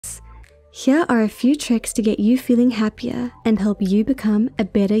Here are a few tricks to get you feeling happier and help you become a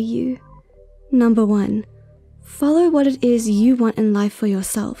better you. Number 1, follow what it is you want in life for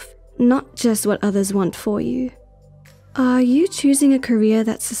yourself, not just what others want for you. Are you choosing a career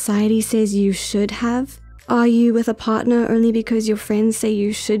that society says you should have? Are you with a partner only because your friends say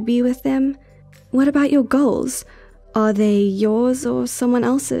you should be with them? What about your goals? Are they yours or someone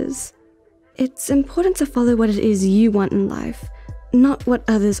else's? It's important to follow what it is you want in life, not what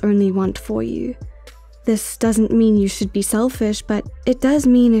others only want for you. This doesn't mean you should be selfish, but it does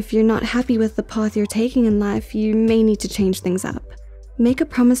mean if you're not happy with the path you're taking in life, you may need to change things up. Make a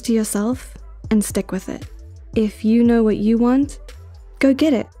promise to yourself and stick with it. If you know what you want, go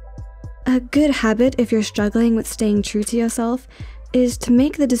get it. A good habit if you're struggling with staying true to yourself is to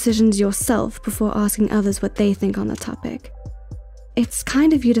make the decisions yourself before asking others what they think on the topic. It's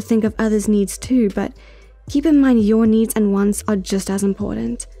kind of you to think of others' needs too, but keep in mind your needs and wants are just as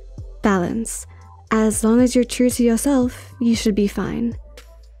important. Balance. As long as you're true to yourself, you should be fine.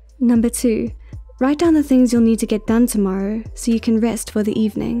 Number 2, write down the things you'll need to get done tomorrow so you can rest for the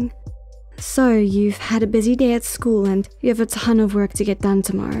evening. So you've had a busy day at school and you have a ton of work to get done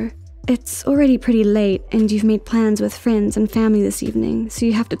tomorrow. It's already pretty late and you've made plans with friends and family this evening, so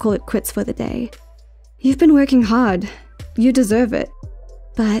you have to call it quits for the day. You've been working hard. You deserve it.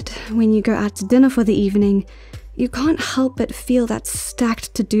 But when you go out to dinner for the evening, you can't help but feel that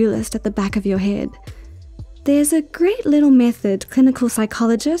stacked to-do list at the back of your head. There's a great little method clinical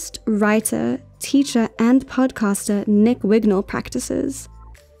psychologist, writer, teacher, and podcaster Nick Wignall practices.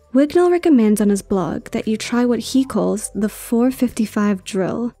 Wignall recommends on his blog that you try what he calls the 4:55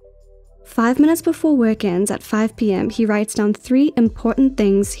 drill. 5 minutes before work ends at 5 p.m., he writes down 3 important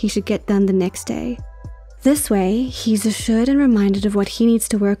things he should get done the next day. This way, he's assured and reminded of what he needs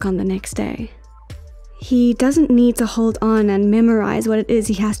to work on the next day. He doesn't need to hold on and memorize what it is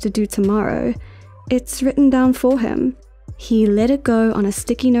he has to do tomorrow. It's written down for him. He let it go on a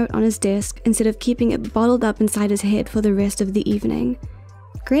sticky note on his desk instead of keeping it bottled up inside his head for the rest of the evening.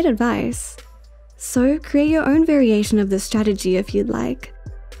 Great advice. So create your own variation of this strategy if you'd like.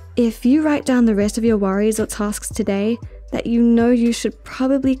 If you write down the rest of your worries or tasks today that you know you should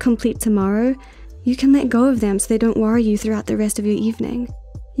probably complete tomorrow, you can let go of them so they don't worry you throughout the rest of your evening.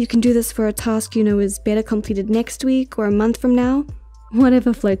 You can do this for a task you know is better completed next week or a month from now,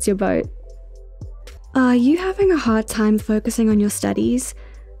 whatever floats your boat. Are you having a hard time focusing on your studies?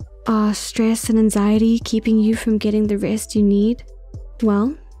 Are stress and anxiety keeping you from getting the rest you need?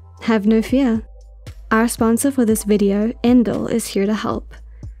 Well, have no fear. Our sponsor for this video, Endel, is here to help.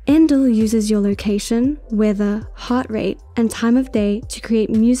 Endel uses your location, weather, heart rate, and time of day to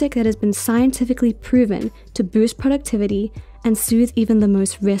create music that has been scientifically proven to boost productivity and soothe even the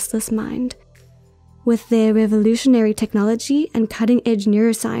most restless mind. With their revolutionary technology and cutting-edge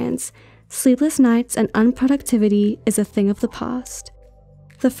neuroscience, sleepless nights and unproductivity is a thing of the past.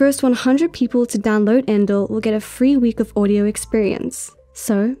 The first 100 people to download Endel will get a free week of audio experience.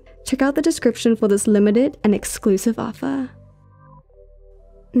 So, check out the description for this limited and exclusive offer.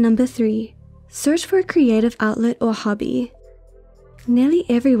 Number 3, search for a creative outlet or hobby. Nearly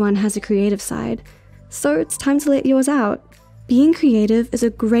everyone has a creative side, so it's time to let yours out. Being creative is a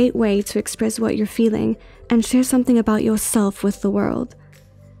great way to express what you're feeling and share something about yourself with the world.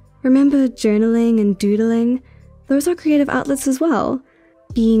 Remember journaling and doodling? Those are creative outlets as well.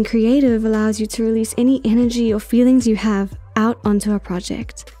 Being creative allows you to release any energy or feelings you have out onto a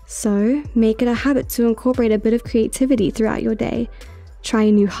project. So make it a habit to incorporate a bit of creativity throughout your day. Try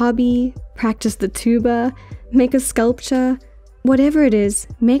a new hobby, practice the tuba, make a sculpture. Whatever it is,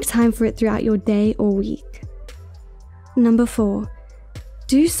 make time for it throughout your day or week. Number 4,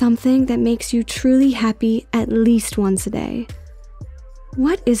 do something that makes you truly happy at least once a day.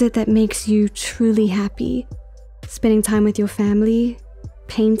 What is it that makes you truly happy? Spending time with your family?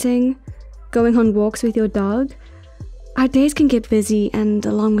 Painting? Going on walks with your dog? Our days can get busy and,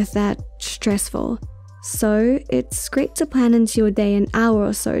 along with that, stressful. So it's great to plan into your day an hour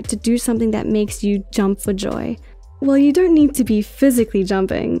or so to do something that makes you jump for joy. Well, you don't need to be physically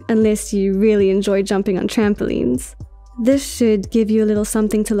jumping unless you really enjoy jumping on trampolines. This should give you a little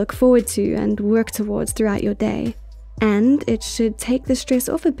something to look forward to and work towards throughout your day. And it should take the stress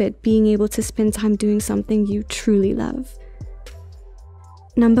off a bit being able to spend time doing something you truly love.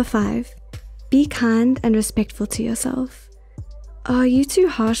 Number 5, be kind and respectful to yourself. Are you too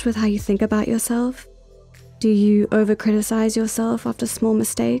harsh with how you think about yourself? Do you over-criticize yourself after small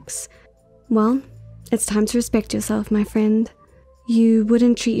mistakes? Well, it's time to respect yourself, my friend. You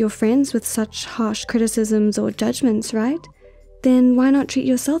wouldn't treat your friends with such harsh criticisms or judgments, right? Then why not treat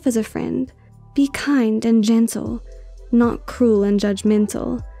yourself as a friend? Be kind and gentle, not cruel and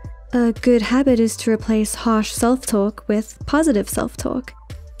judgmental. A good habit is to replace harsh self-talk with positive self-talk.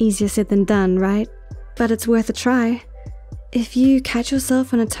 Easier said than done, right? But it's worth a try. If you catch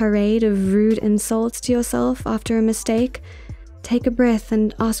yourself on a tirade of rude insults to yourself after a mistake, take a breath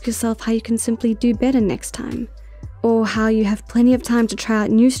and ask yourself how you can simply do better next time, or how you have plenty of time to try out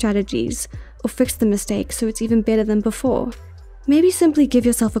new strategies or fix the mistake so it's even better than before. Maybe simply give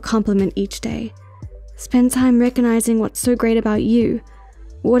yourself a compliment each day. Spend time recognizing what's so great about you.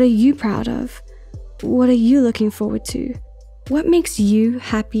 What are you proud of? What are you looking forward to? What makes you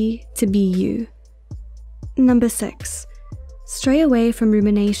happy to be you? Number 6. Stray away from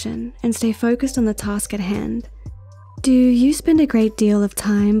rumination and stay focused on the task at hand. Do you spend a great deal of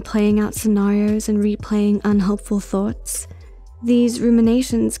time playing out scenarios and replaying unhelpful thoughts? These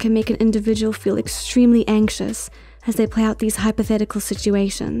ruminations can make an individual feel extremely anxious as they play out these hypothetical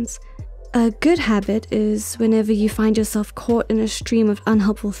situations. A good habit is, whenever you find yourself caught in a stream of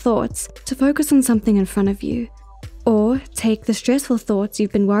unhelpful thoughts, to focus on something in front of you. Or take the stressful thoughts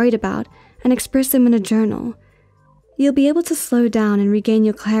you've been worried about and express them in a journal. You'll be able to slow down and regain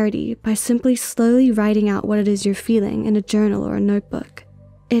your clarity by simply slowly writing out what it is you're feeling in a journal or a notebook.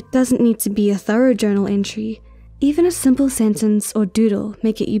 It doesn't need to be a thorough journal entry. Even a simple sentence or doodle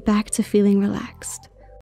may get you back to feeling relaxed.